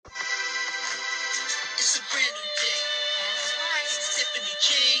It's a brand new day. That's right. Stephanie J.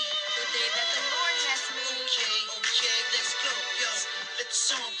 The day that the Lord has made. Okay, let's go. Yo, let the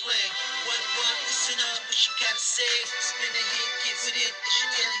song play. What, listen up, what you gotta say. Spin a hit, get with it, it's your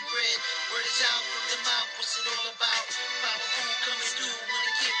daily bread. Word is out from the mouth, what's it all about? Power phone coming through,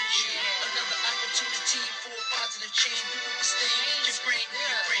 wanna get with you. Another opportunity for a positive change. People can stay, get your brain,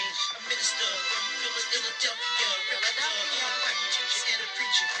 rearrange. A minister from Philadelphia. Bible teacher and a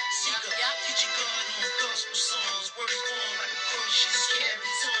preacher. Seeker, teaching God on gospel songs. Words born like a chorus, she just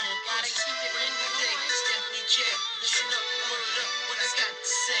carries on. Gotta keep it Brand new day, going. Stephanie J. Listen up, word up, what I got to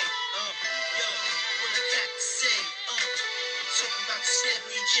say. Yo, what I got to say. Talking about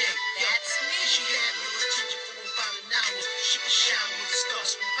Stephanie J. Yo, That's me. she have your attention for about an hour. She can shine with this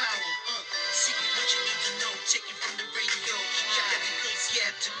gospel power. Seeking what you need to know. Take it from the radio. She got every good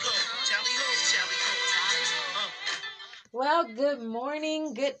gap to go. Tally ho, tally ho. Well, good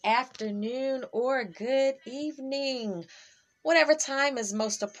morning, good afternoon, or good evening. Whatever time is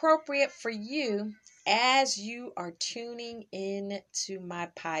most appropriate for you as you are tuning in to my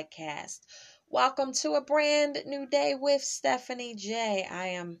podcast. Welcome to a brand new day with Stephanie J. I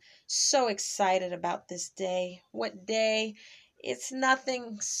am so excited about this day. What day? It's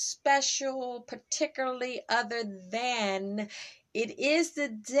nothing special, particularly other than it is the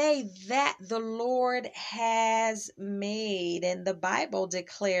day that the Lord has made. And the Bible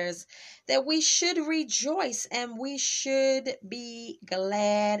declares that we should rejoice and we should be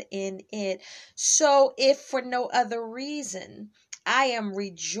glad in it. So, if for no other reason, I am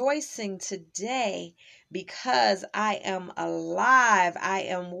rejoicing today because I am alive, I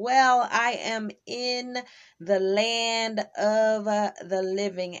am well, I am in the land of the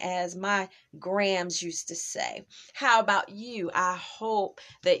living, as my Grams used to say. How about you? I hope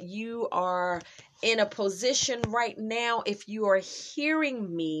that you are in a position right now, if you are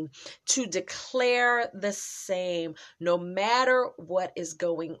hearing me, to declare the same. No matter what is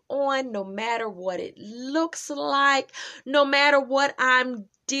going on, no matter what it looks like, no matter what I'm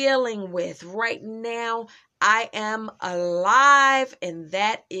dealing with right now, I am alive, and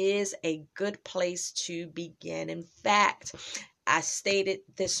that is a good place to begin. In fact, I stated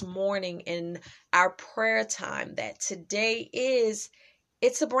this morning in our prayer time that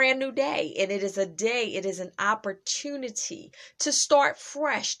it's a brand new day, and it is an opportunity to start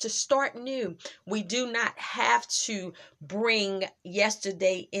fresh, to start new. We do not have to bring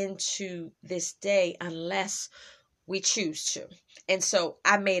yesterday into this day unless we choose to. And so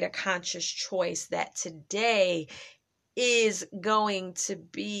I made a conscious choice that today is going to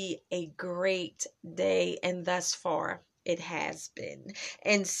be a great day, and thus far it has been.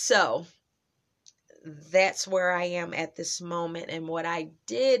 And so that's where I am at this moment. And what I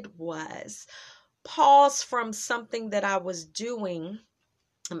did was pause from something that I was doing.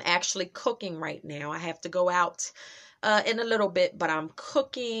 I'm actually cooking right now. I have to go out in a little bit, but I'm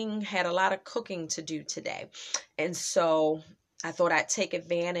cooking, had a lot of cooking to do today. And so I thought I'd take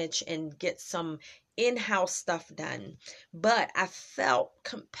advantage and get some in-house stuff done. But I felt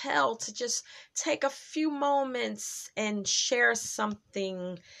compelled to just take a few moments and share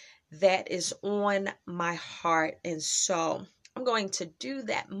something that is on my heart. And so I'm going to do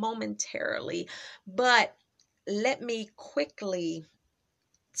that momentarily. But let me quickly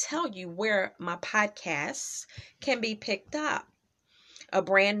tell you where my podcasts can be picked up. A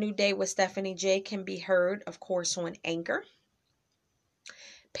Brand New Day with Stephanie J can be heard, of course, on Anchor,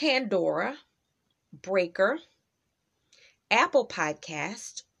 Pandora, Breaker, Apple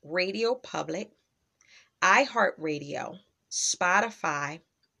Podcast, Radio Public, iHeartRadio, Spotify,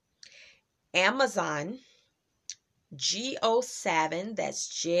 Amazon, JioSaavn, that's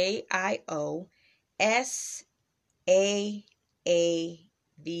JioSaavn.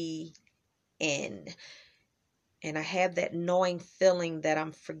 And I have that gnawing feeling that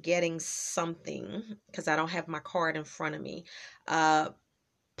I'm forgetting something because I don't have my card in front of me.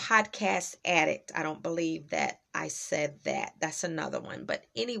 Podcast Addict. I don't believe that I said that. That's another one. But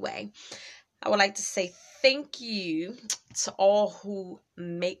anyway, I would like to say thank you to all who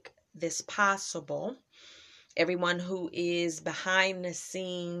make this possible. Everyone who is behind the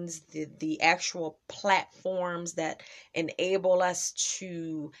scenes, the actual platforms that enable us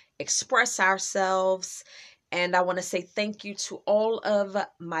to express ourselves. And I want to say thank you to all of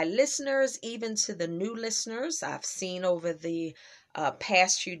my listeners, even to the new listeners. I've seen over the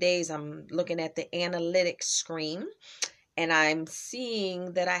past few days, I'm looking at the analytics screen, and I'm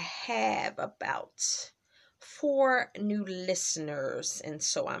seeing that I have about 4 new listeners. And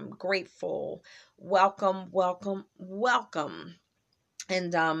so I'm grateful. Welcome, welcome, welcome.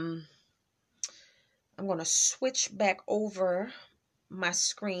 And I'm going to switch back over my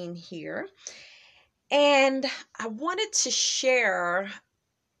screen here. And I wanted to share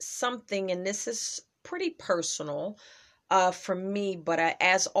something, and this is pretty personal for me, but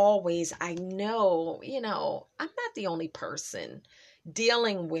as always, I know, I'm not the only person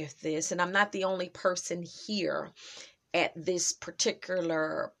dealing with this, and I'm not the only person here at this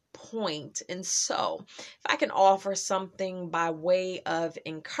particular point. And so, if I can offer something by way of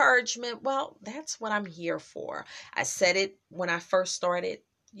encouragement, well, that's what I'm here for. I said it when I first started,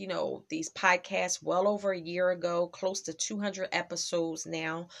 these podcasts well over a year ago, close to 200 episodes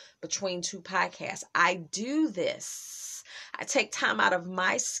now between two podcasts. I do this. I take time out of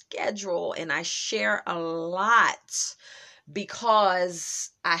my schedule and I share a lot because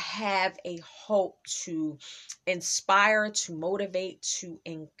I have a hope to inspire, to motivate, to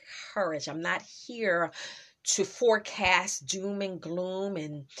encourage. I'm not here to forecast doom and gloom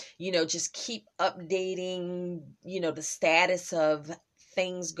and, just keep updating, the status of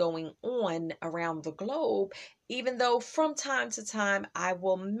things going on around the globe, even though from time to time I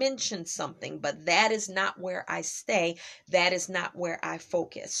will mention something, but that is not where I stay. That is not where I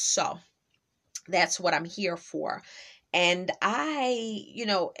focus. So that's what I'm here for. And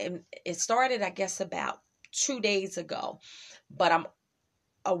it started, I guess, about 2 days ago, but I'm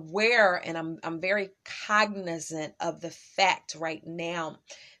aware and I'm very cognizant of the fact right now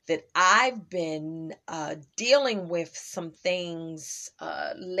that I've been dealing with some things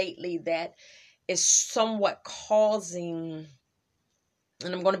lately that is somewhat causing,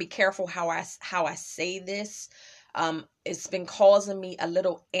 and I'm going to be careful how I say this. It's been causing me a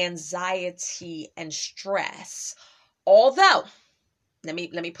little anxiety and stress. Although, let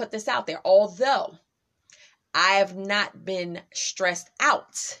me put this out there. Although I have not been stressed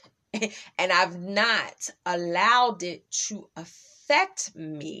out and I've not allowed it to affect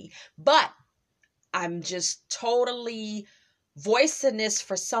me, but I'm just totally voicing this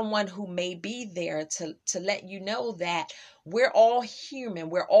for someone who may be there to let you know that we're all human.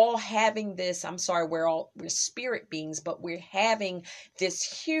 We're all having this. We're spirit beings, but we're having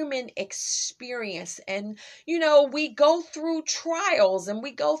this human experience. And, we go through trials and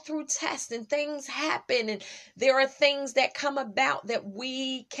we go through tests and things happen. And there are things that come about that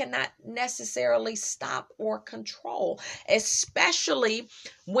we cannot necessarily stop or control, especially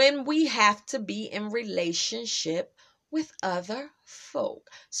when we have to be in relationship with other folk.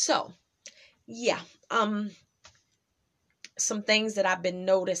 So, yeah, some things that I've been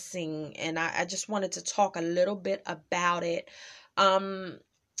noticing, and I just wanted to talk a little bit about it. 2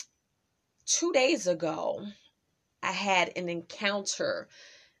 days ago, I had an encounter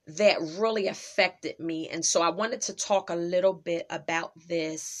that really affected me, and so I wanted to talk a little bit about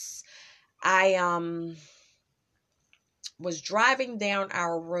this. I was driving down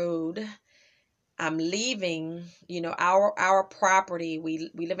our road. I'm leaving, our property. We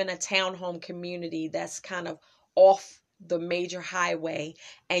live in a townhome community that's kind of off the major highway,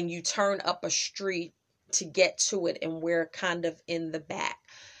 and you turn up a street to get to it, and we're kind of in the back.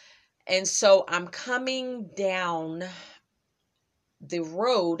 And so I'm coming down the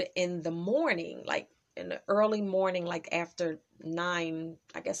road in the morning, like in the early morning, like after 9,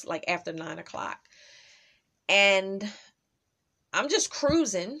 I guess like after 9 o'clock. And I'm just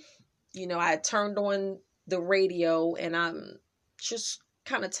cruising. I turned on the radio and I'm just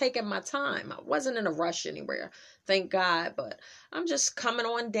kind of taking my time. I wasn't in a rush anywhere, thank God, but I'm just coming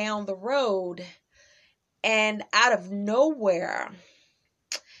on down the road, and out of nowhere,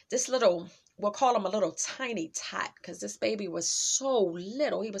 this little, we'll call him a little tiny tot, because this baby was so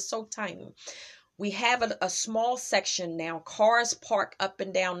little. He was so tiny. We have a small section now. Cars park up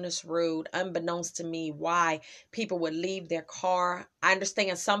and down this road, unbeknownst to me why people would leave their car. I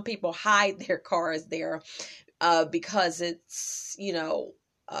understand some people hide their cars there because it's,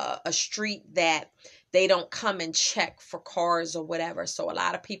 a street that they don't come and check for cars or whatever. So a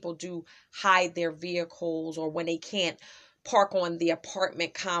lot of people do hide their vehicles, or when they can't park on the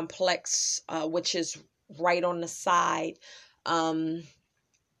apartment complex, which is right on the side.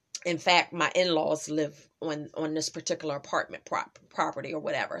 In fact, my in-laws live on this particular apartment property or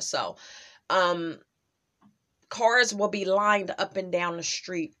whatever. So, cars will be lined up and down the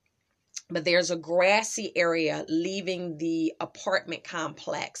street, but there's a grassy area leaving the apartment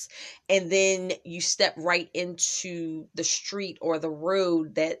complex. And then you step right into the street or the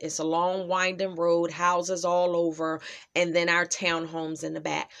road that is a long winding road, houses all over, and then our townhomes in the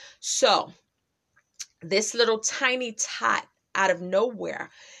back. So this little tiny tot out of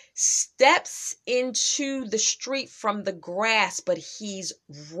nowhere steps into the street from the grass, but he's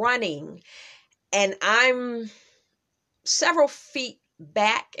running, and I'm several feet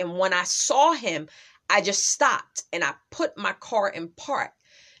back. And when I saw him, I just stopped and I put my car in park.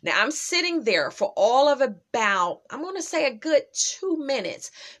 Now I'm sitting there for all of about, I'm going to say a good 2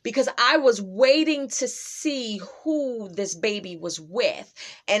 minutes, because I was waiting to see who this baby was with.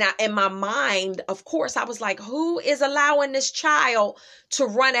 And in my mind, of course, I was like, who is allowing this child to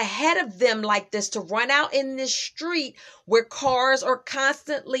run ahead of them like this, to run out in this street where cars are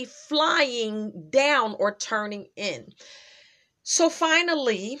constantly flying down or turning in? So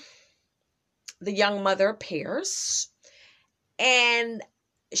finally, the young mother appears, and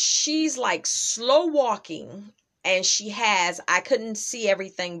she's like slow walking, and I couldn't see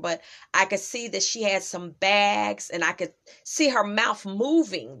everything, but I could see that she had some bags, and I could see her mouth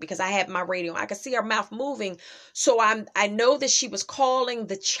moving because I had my radio. I could see her mouth moving. So I know that she was calling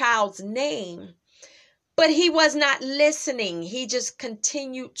the child's name, but he was not listening. He just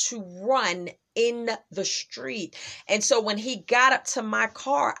continued to run in the street. And so when he got up to my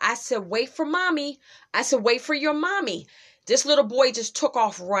car, I said, wait for mommy. I said, wait for your mommy. This little boy just took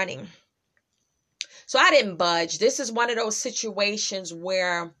off running. So I didn't budge. This is one of those situations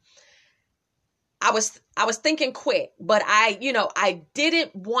where I was thinking quick, but I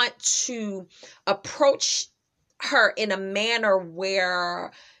didn't want to approach her in a manner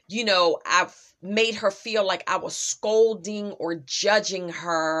where, I've made her feel like I was scolding or judging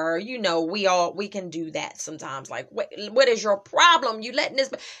her. We can do that sometimes. Like, what is your problem? You letting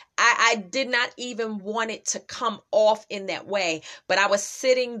this? I did not even want it to come off in that way, but I was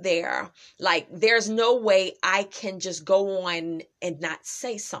sitting there like, there's no way I can just go on and not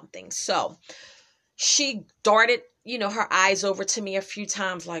say something. So she darted, her eyes over to me a few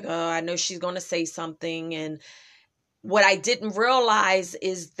times like, oh, I know she's going to say something. And what I didn't realize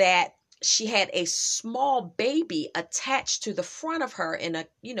is that she had a small baby attached to the front of her in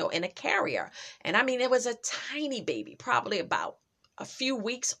a carrier. And I mean, it was a tiny baby, probably about a few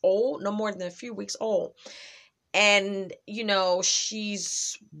weeks old, no more than a few weeks old. And,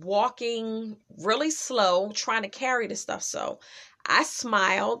 she's walking really slow, trying to carry the stuff. So I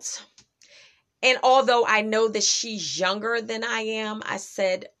smiled. And although I know that she's younger than I am, I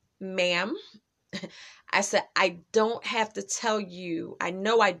said, ma'am, I said, I don't have to tell you. I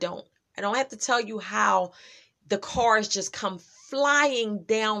know I don't. I don't have to tell you how the cars just come flying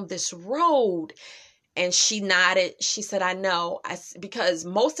down this road. And she nodded. She said, I know. Because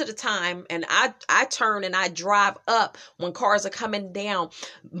most of the time, and I turn and I drive up when cars are coming down.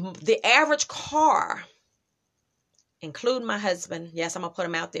 The average car, including my husband. Yes, I'm going to put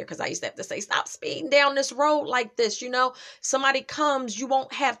him out there because I used to have to say, stop speeding down this road like this. Somebody comes, you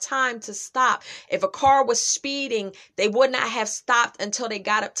won't have time to stop. If a car was speeding, they would not have stopped until they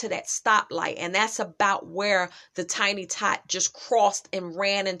got up to that stoplight. And that's about where the tiny tot just crossed and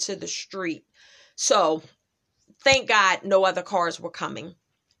ran into the street. So thank God no other cars were coming.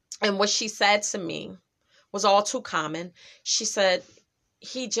 And what she said to me was all too common. She said,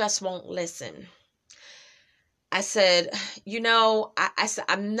 he just won't listen. I said, I said,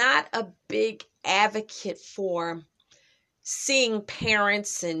 I'm not a big advocate for seeing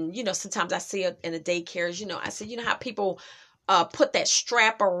parents. And, sometimes I see it in the daycares, I said, how people put that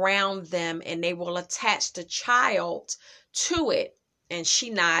strap around them and they will attach the child to it. And she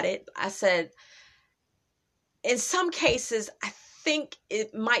nodded. I said, in some cases, I think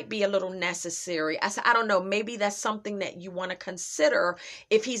it might be a little necessary. I said, I don't know, maybe that's something that you want to consider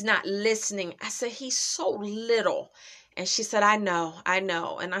if he's not listening. I said, he's so little. And she said, I know.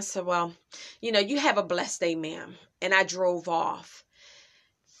 And I said, well, you have a blessed day, ma'am. And I drove off.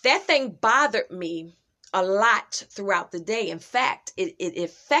 That thing bothered me a lot throughout the day. In fact, it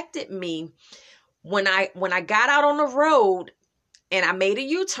affected me when I got out on the road. And I made a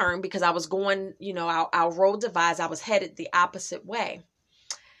U-turn because I was going, our road divides. I was headed the opposite way.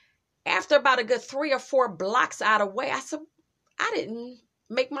 After about a good 3 or 4 blocks out of the way, I said, I didn't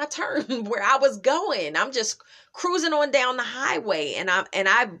make my turn where I was going. I'm just cruising on down the highway. And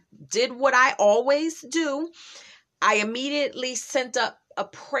I did what I always do. I immediately sent up a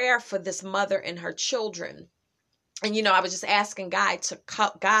prayer for this mother and her children. And, I was just asking God to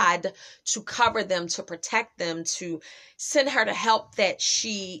cover them, to protect them, to send her the help that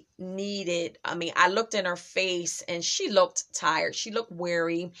she needed. I mean, I looked in her face and she looked tired. She looked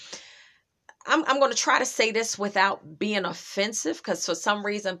weary. I'm going to try to say this without being offensive, because for some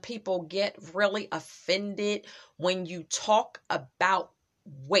reason people get really offended when you talk about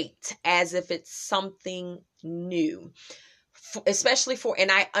weight as if it's something new. Especially and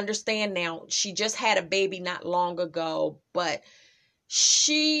I understand now, she just had a baby not long ago, but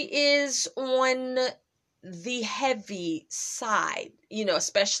she is on the heavy side,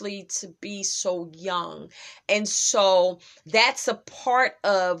 especially to be so young. And so that's a part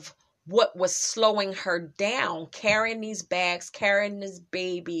of what was slowing her down, carrying these bags, carrying this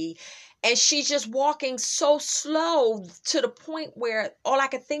baby. And she's just walking so slow to the point where all I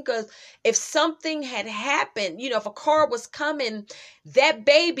could think of, if something had happened, if a car was coming, that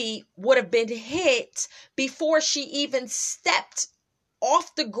baby would have been hit before she even stepped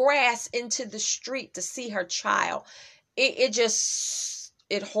off the grass into the street to see her child.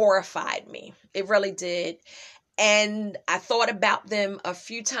 It horrified me. It really did. And I thought about them a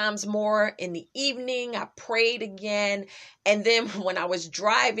few times more in the evening. I prayed again. And then when I was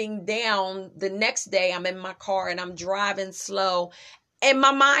driving down the next day, I'm in my car and I'm driving slow. And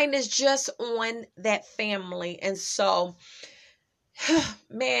my mind is just on that family. And so,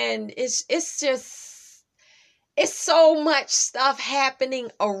 man, it's so much stuff happening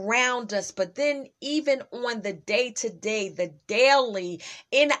around us. But then even on the day-to-day, the daily,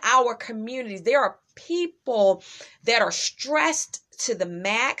 in our communities, there are people that are stressed to the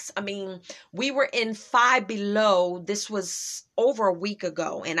max. I mean, we were in Five Below. This was over a week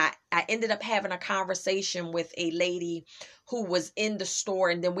ago. And I ended up having a conversation with a lady who was in the store.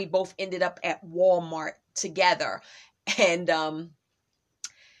 And then we both ended up at Walmart together. And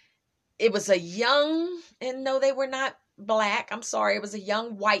it was a young, and no, they were not Black. I'm sorry. It was a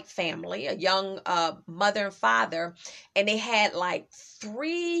young white family, a young mother and father. And they had like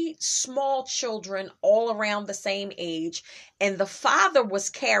 3 small children all around the same age. And the father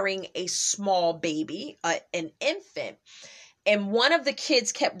was carrying a small baby, an infant. And one of the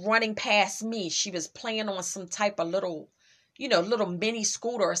kids kept running past me. She was playing on some type of little mini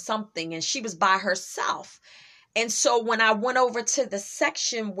scooter or something. And she was by herself. And so when I went over to the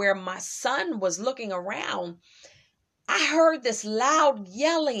section where my son was looking around, I heard this loud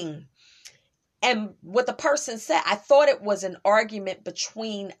yelling. And what the person said, I thought it was an argument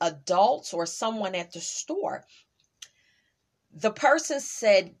between adults or someone at the store. The person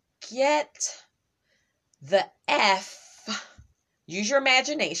said, "Get the F, use your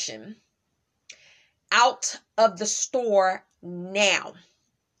imagination, out of the store now."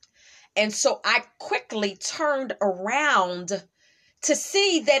 And so I quickly turned around to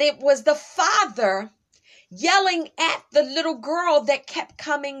see that it was the father yelling at the little girl that kept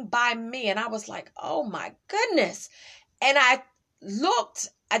coming by me. And I was like, oh my goodness. And I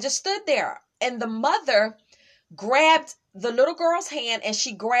just stood there, and the mother grabbed the little girl's hand and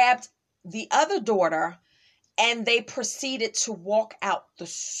she grabbed the other daughter, and they proceeded to walk out the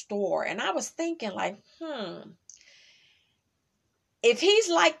store. And I was thinking like, if he's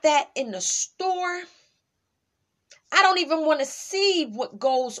like that in the store, I don't even want to see what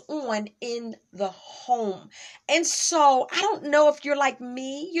goes on in the home. And so I don't know if you're like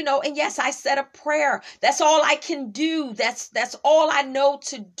me, and yes, I said a prayer. That's all I can do. That's all I know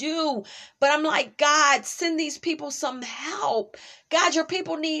to do. But I'm like, God, send these people some help. God, your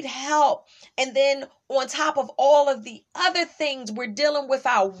people need help. And then on top of all of the other things, we're dealing with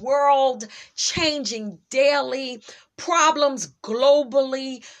our world changing daily, problems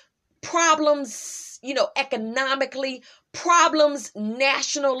globally, problems economically, problems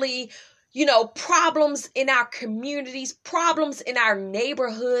nationally, problems in our communities, problems in our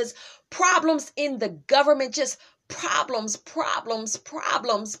neighborhoods, problems in the government, just problems.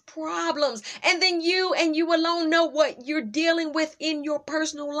 And then you alone know what you're dealing with in your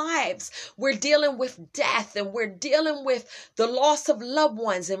personal lives. We're dealing with death, and we're dealing with the loss of loved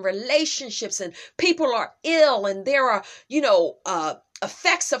ones and relationships, and people are ill, and there are,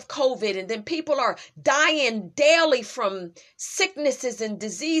 effects of COVID, and then people are dying daily from sicknesses and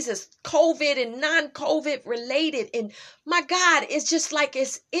diseases, COVID and non-COVID related. And my God, it's just like,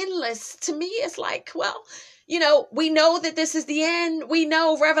 it's endless. To me, it's like, well, we know that this is the end. We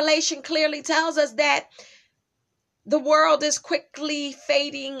know Revelation clearly tells us that the world is quickly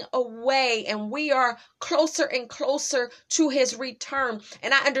fading away, and we are closer and closer to his return.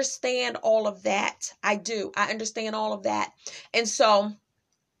 And I understand all of that. I do. I understand all of that. And so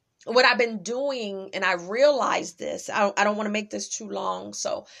what I've been doing, and I realized this, I don't want to make this too long.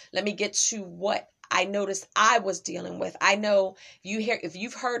 So let me get to what I noticed I was dealing with. I know if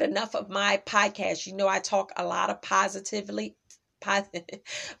you've heard enough of my podcast, I talk a lot of positivity,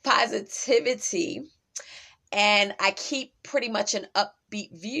 and I keep pretty much an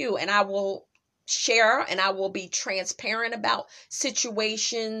upbeat view, and I will share and I will be transparent about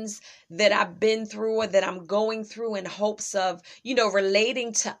situations that I've been through or that I'm going through in hopes of,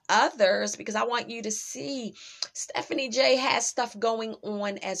 relating to others, because I want you to see Stephanie J has stuff going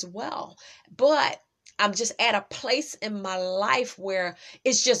on as well. But I'm just at a place in my life where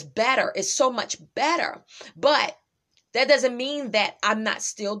it's just better. It's so much better. But That doesn't mean that I'm not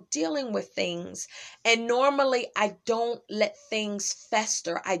still dealing with things. And normally I don't let things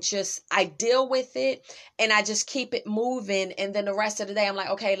fester. I deal with it and I just keep it moving. And then the rest of the day, I'm like,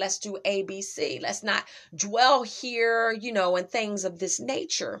 okay, let's do ABC. Let's not dwell here, and things of this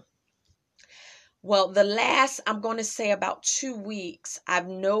nature. Well, the last, I'm going to say about 2 weeks, I've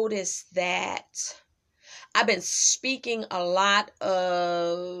noticed that I've been speaking a lot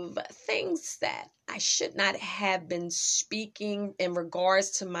of things that I should not have been speaking in regards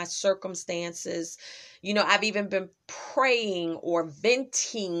to my circumstances. I've even been praying or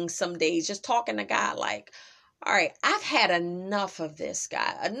venting some days, just talking to God like, all right, I've had enough of this,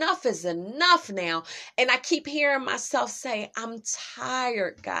 God. Enough is enough now. And I keep hearing myself say, I'm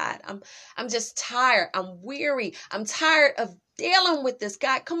tired, God. I'm just tired. I'm weary. I'm tired of dealing with this.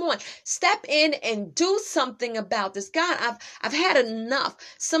 God, come on, step in and do something about this. God, I've had enough.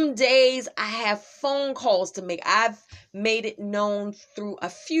 Some days I have phone calls to make. I've made it known through a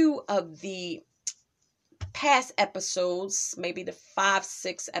few of the past episodes, maybe the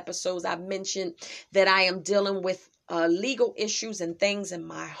 5-6 episodes, I've mentioned that I am dealing with legal issues and things in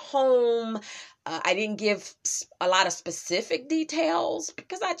my home. I didn't give a lot of specific details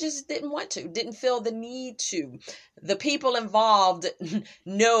because I just didn't feel the need to. The people involved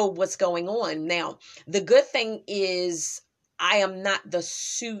know what's going on. Now, the good thing is I am not the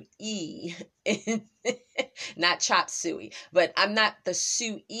suee, not chop suey, but I'm not the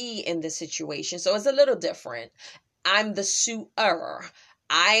suee in this situation. So it's a little different. I'm the suer.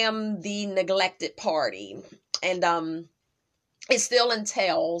 I am the neglected party. And it still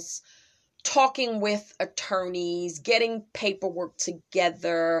entails talking with attorneys, getting paperwork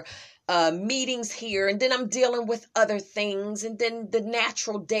together, meetings here, and then I'm dealing with other things, and then the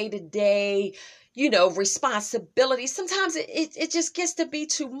natural day-to-day, responsibility. Sometimes it just gets to be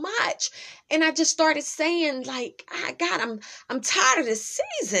too much. And I just started saying like, God, I'm tired of this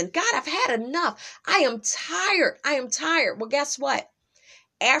season. God, I've had enough. I am tired. Well, guess what?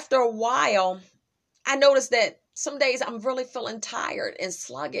 After a while, I noticed that some days I'm really feeling tired and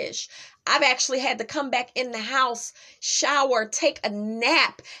sluggish. I've actually had to come back in the house, shower, take a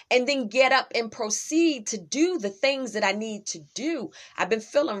nap, and then get up and proceed to do the things that I need to do. I've been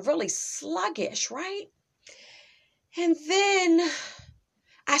feeling really sluggish, right? And then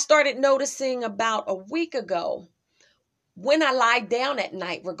I started noticing about a week ago, when I lie down at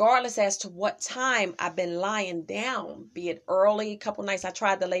night, regardless as to what time I've been lying down, be it early, a couple nights I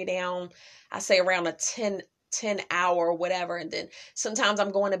tried to lay down, I say around a 10 hour or whatever. And then sometimes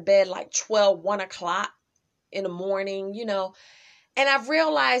I'm going to bed like 1 o'clock in the morning, and I've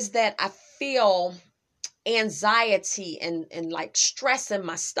realized that I feel anxiety and like stress in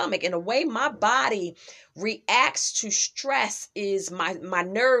my stomach. And the way my body reacts to stress is my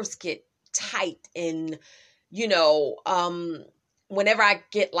nerves get tight. And, whenever I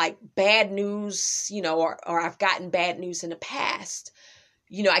get like bad news, or I've gotten bad news in the past,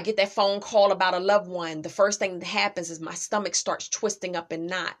 I get that phone call about a loved one. The first thing that happens is my stomach starts twisting up in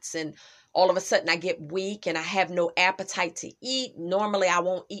knots, and all of a sudden I get weak and I have no appetite to eat. Normally I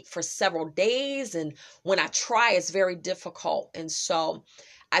won't eat for several days, and when I try, it's very difficult. And so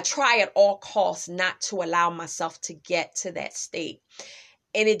I try at all costs not to allow myself to get to that state.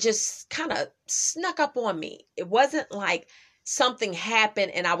 And it just kind of snuck up on me. It wasn't like something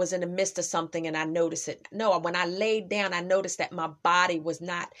happened and I was in the midst of something and I noticed it. No, when I laid down, I noticed that my body was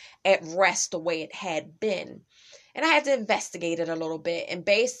not at rest the way it had been. And I had to investigate it a little bit. And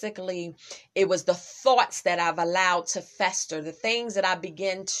basically, it was the thoughts that I've allowed to fester, the things that I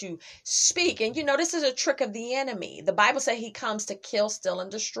begin to speak. And, this is a trick of the enemy. The Bible says he comes to kill, steal,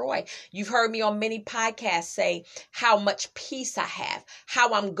 and destroy. You've heard me on many podcasts say how much peace I have,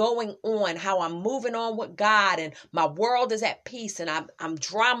 how I'm going on, how I'm moving on with God, and my world is at peace, and I'm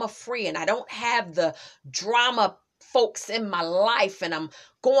drama free, and I don't have the drama folks in my life, and I'm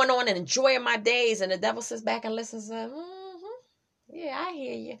going on and enjoying my days. And the devil sits back and listens and yeah, I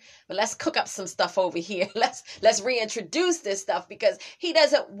hear you, but let's cook up some stuff over here. Let's reintroduce this stuff, because he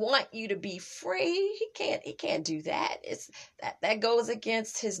doesn't want you to be free. He can't do that. It's that goes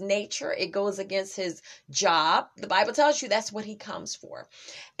against his nature. It goes against his job. The Bible tells you that's what he comes for.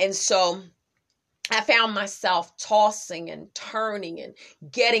 And so I found myself tossing and turning and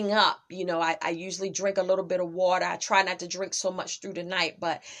getting up. I usually drink a little bit of water. I try not to drink so much through the night,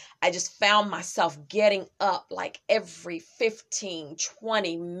 but I just found myself getting up like every 15,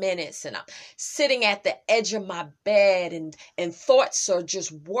 20 minutes. And I'm sitting at the edge of my bed, and thoughts are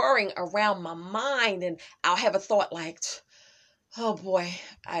just whirring around my mind. And I'll have a thought like, oh boy,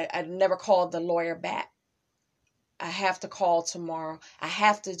 I never called the lawyer back. have to call tomorrow. I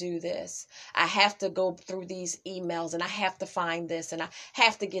have to do this. I have to go through these emails, and I have to find this, and I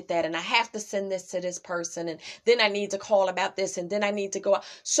have to get that, and I have to send this to this person, and then I need to call about this, and then I need to go out.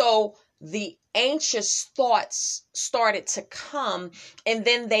 So the anxious thoughts started to come, and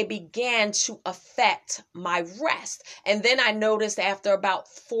then they began to affect my rest. And then I noticed after about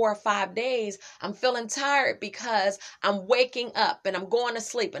 4 or 5 days, I'm feeling tired because I'm waking up and I'm going to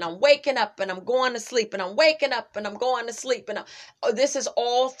sleep, and I'm waking up and I'm going to sleep, and I'm waking up and I'm going to sleep. And this is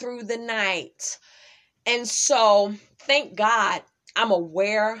all through the night. And so thank God I'm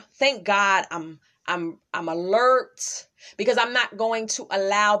aware. Thank God I'm alert, because I'm not going to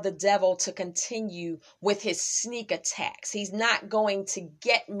allow the devil to continue with his sneak attacks. He's not going to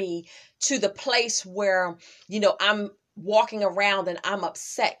get me to the place where, I'm walking around and I'm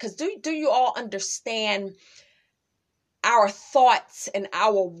upset. Because do you all understand, our thoughts and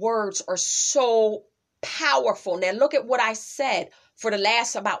our words are so powerful. Now look at what I said. For the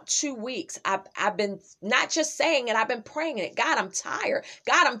last about 2 weeks, I've been not just saying it, I've been praying it. God, I'm tired.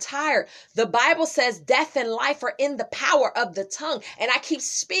 God, I'm tired. The Bible says death and life are in the power of the tongue. And I keep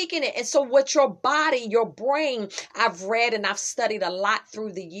speaking it. And so with your body, your brain, I've read and I've studied a lot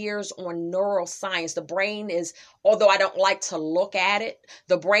through the years on neuroscience. The brain is, although I don't like to look at it,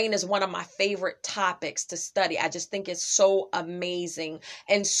 the brain is one of my favorite topics to study. I just think it's so amazing.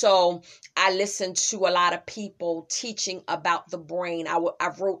 And so I listen to a lot of people teaching about the brain.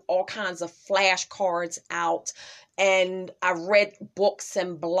 I wrote all kinds of flashcards out, and I read books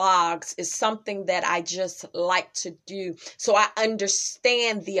and blogs. Is something that I just like to do. So I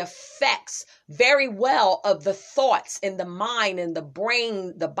understand the effects very well of the thoughts in the mind and the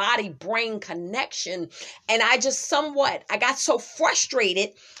brain, the body-brain connection. And I got so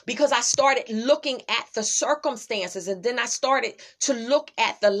frustrated because I started looking at the circumstances, and then I started to look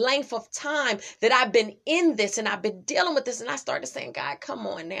at the length of time that I've been in this and I've been dealing with this. And I started saying, God, come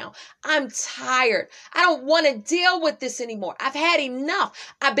on now. I'm tired. I don't want to deal with this anymore. I've had enough.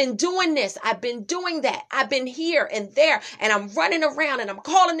 I've been doing this. I've been doing that. I've been here and there, and I'm running around and I'm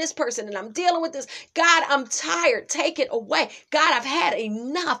calling this person and I'm dealing with this. God, I'm tired. Take it away. God, I've had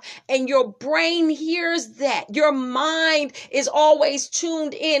enough. And your brain hears that. Your mind is always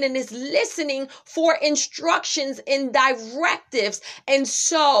tuned in and is listening for instructions and directives. And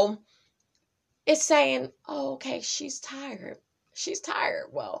so it's saying, oh, okay, she's tired. She's tired.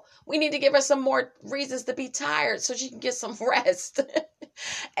 Well, we need to give her some more reasons to be tired so she can get some rest.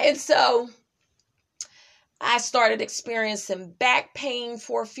 And so I started experiencing back pain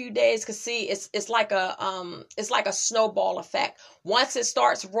for a few days. Cause see, it's like a snowball effect. Once it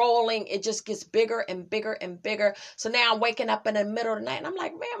starts rolling, it just gets bigger and bigger and bigger. So now I'm waking up in the middle of the night and I'm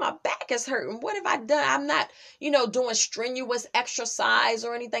like, man, my back is hurting. What have I done? I'm not, doing strenuous exercise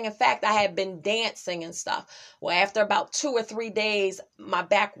or anything. In fact, I had been dancing and stuff. Well, after about 2 or 3 days, my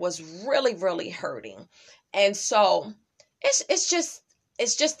back was really, really hurting. And so it's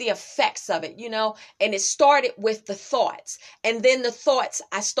just the effects of it, and it started with the thoughts. And then the thoughts,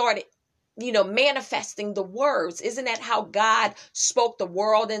 I started, manifesting the words. Isn't that how God spoke the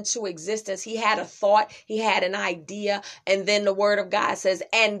world into existence? He had a thought, he had an idea, and then the word of God says,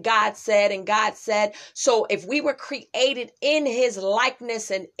 and God said, and God said. So if we were created in his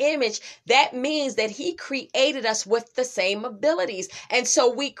likeness and image, that means that he created us with the same abilities. And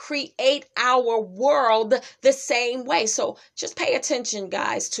so we create our world the same way. So just pay attention,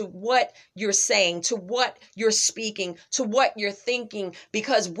 guys, to what you're saying, to what you're speaking, to what you're thinking,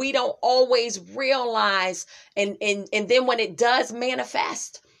 because we don't always realize, and then when it does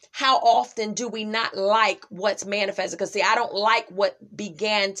manifest, how often do we not like what's manifested? Because see, I don't like what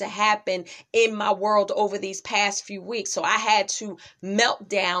began to happen in my world over these past few weeks. So I had to melt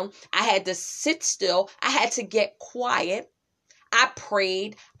down. I had to sit still. I had to get quiet. I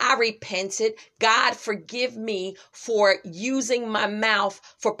prayed, I repented. God, forgive me for using my mouth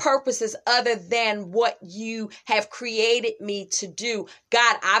for purposes other than what you have created me to do.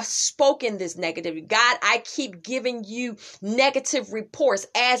 God, I've spoken this negativity. God, I keep giving you negative reports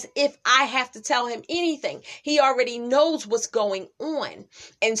as if I have to tell him anything. He already knows what's going on.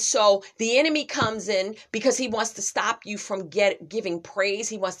 And so the enemy comes in because he wants to stop you from giving praise.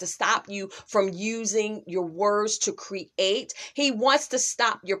 He wants to stop you from using your words to create. He wants to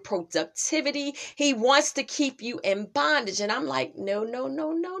stop your productivity. He wants to keep you in bondage. And I'm like, no,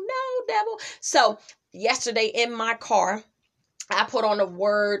 devil. So yesterday in my car, I put on a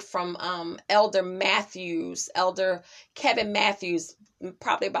word from Elder Kevin Matthews,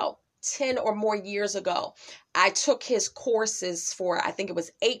 probably about 10 or more years ago. I took his courses for, I think it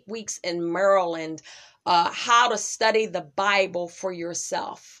was 8 weeks in Maryland, how to study the Bible for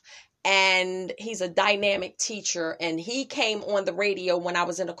yourself. and he's a dynamic teacher, and he came on the radio when I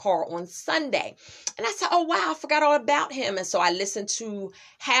was in the car on Sunday. And I said, oh wow, I forgot all about him. And so I listened to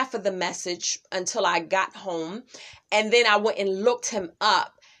half of the message until I got home, and then I went and looked him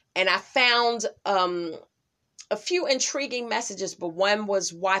up, and I found a few intriguing messages, but one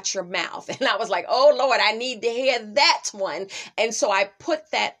was watch your mouth. And I was like, oh Lord, I need to hear that one. And so I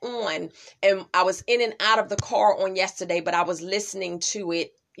put that on, and I was in and out of the car on yesterday, but I was listening to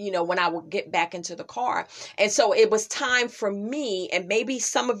it, when I would get back into the car. And so it was time for me, and maybe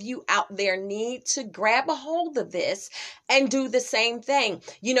some of you out there need to grab a hold of this and do the same thing.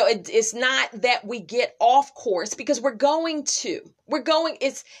 It's not that we get off course, because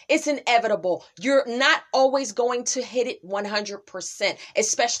it's inevitable. You're not always going to hit it 100%,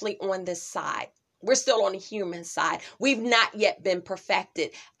 especially on this side. We're still on the human side. We've not yet been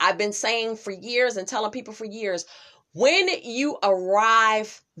perfected. I've been saying for years and telling people for years, when you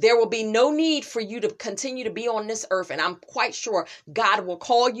arrive, there will be no need for you to continue to be on this earth. And I'm quite sure God will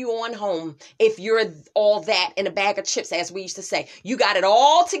call you on home if you're all that in a bag of chips, as we used to say. You got it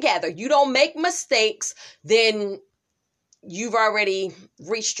all together. You don't make mistakes, then you've already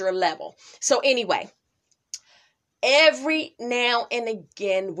reached your level. So anyway, every now and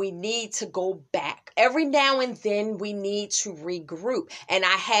again, we need to go back. Every now and then we need to regroup. And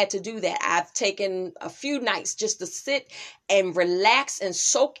I had to do that. I've taken a few nights just to sit and relax and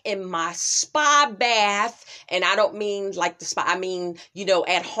soak in my spa bath. And I don't mean like the spa. I mean,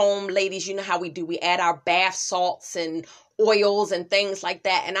 at home, ladies, you know how we do. We add our bath salts and oils and things like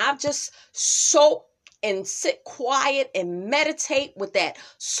that. And I've just soaked and sit quiet and meditate with that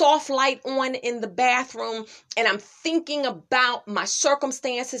soft light on in the bathroom. And I'm thinking about my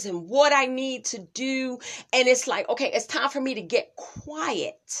circumstances and what I need to do. And it's like, okay, it's time for me to get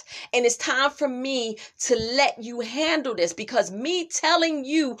quiet. And it's time for me to let you handle this, because me telling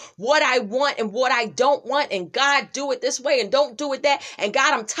you what I want and what I don't want, and God, do it this way and don't do it that, and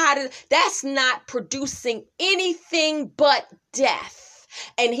God, I'm tired of it, that's not producing anything but death.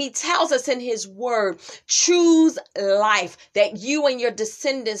 And he tells us in his word, choose life that you and your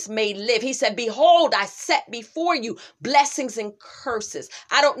descendants may live. He said, behold, I set before you blessings and curses.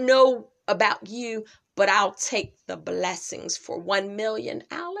 I don't know about you, but I'll take the blessings for 1 million,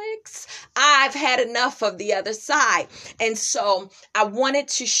 Alex. I've had enough of the other side. And so I wanted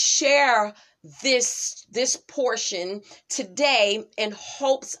to share this portion today in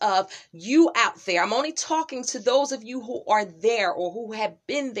hopes of you out there. I'm only talking to those of you who are there, or who have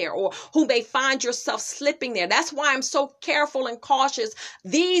been there, or who may find yourself slipping there. That's why I'm so careful and cautious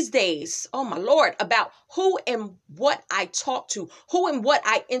these days, oh my Lord, about who and what I talk to, who and what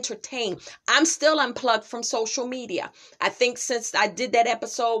I entertain. I'm still unplugged from social media. I think since I did that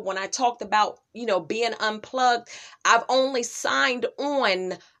episode when I talked about, being unplugged, I've only signed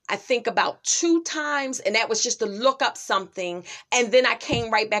on, I think, about 2 times, and that was just to look up something, and then I came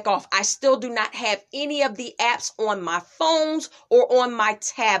right back off. I still do not have any of the apps on my phones or on my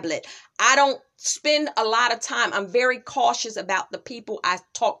tablet. I don't spend a lot of time. I'm very cautious about the people I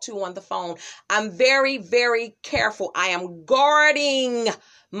talk to on the phone. I'm very, very careful. I am guarding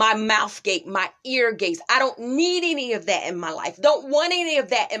my mouth gate, my ear gates. I don't need any of that in my life. Don't want any of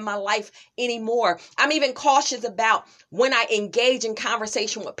that in my life anymore. I'm even cautious about when I engage in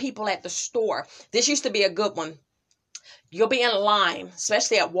conversation with people at the store. This used to be a good one. You'll be in line,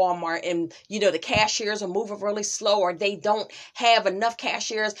 especially at Walmart, and the cashiers are moving really slow, or they don't have enough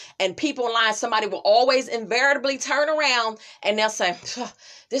cashiers, and people in line, somebody will always invariably turn around and they'll say,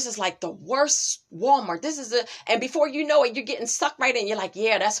 this is like the worst Walmart. And before you know it, you're getting sucked right in. You're like,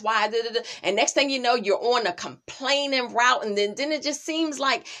 yeah, that's why. And next thing you know, you're on a complaining route. And then it just seems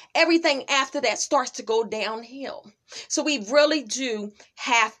like everything after that starts to go downhill. So we really do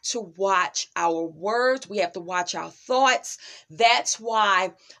have to watch our words. We have to watch our thoughts. That's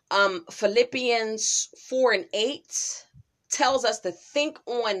why Philippians 4:8 tells us to think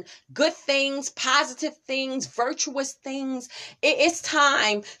on good things, positive things, virtuous things. It's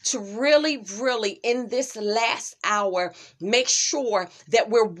time to really, really, in this last hour, make sure that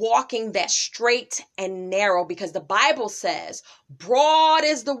we're walking that straight and narrow, because the Bible says broad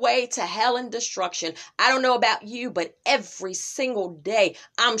is the way to hell and destruction. I don't know about you, but every single day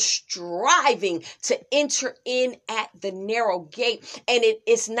I'm striving to enter in at the narrow gate. And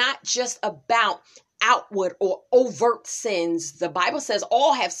it's not just about outward or overt sins. The Bible says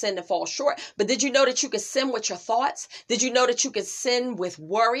all have sinned and fall short. But did you know that you could sin with your thoughts? Did you know that you could sin with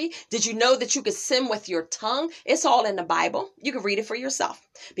worry? Did you know that you could sin with your tongue? It's all in the Bible. You can read it for yourself,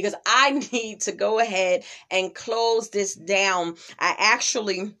 because I need to go ahead and close this down. I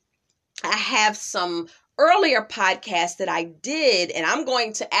have some earlier podcasts that I did, and I'm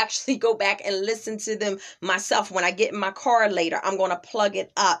going to actually go back and listen to them myself when I get in my car later. I'm going to plug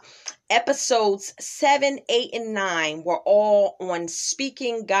it up. Episodes 7, 8, and 9 were all on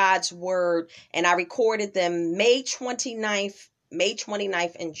speaking God's word, and I recorded them May 29th,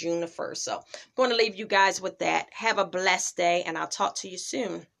 and June the 1st. So I'm going to leave you guys with that. Have a blessed day, and I'll talk to you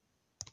soon.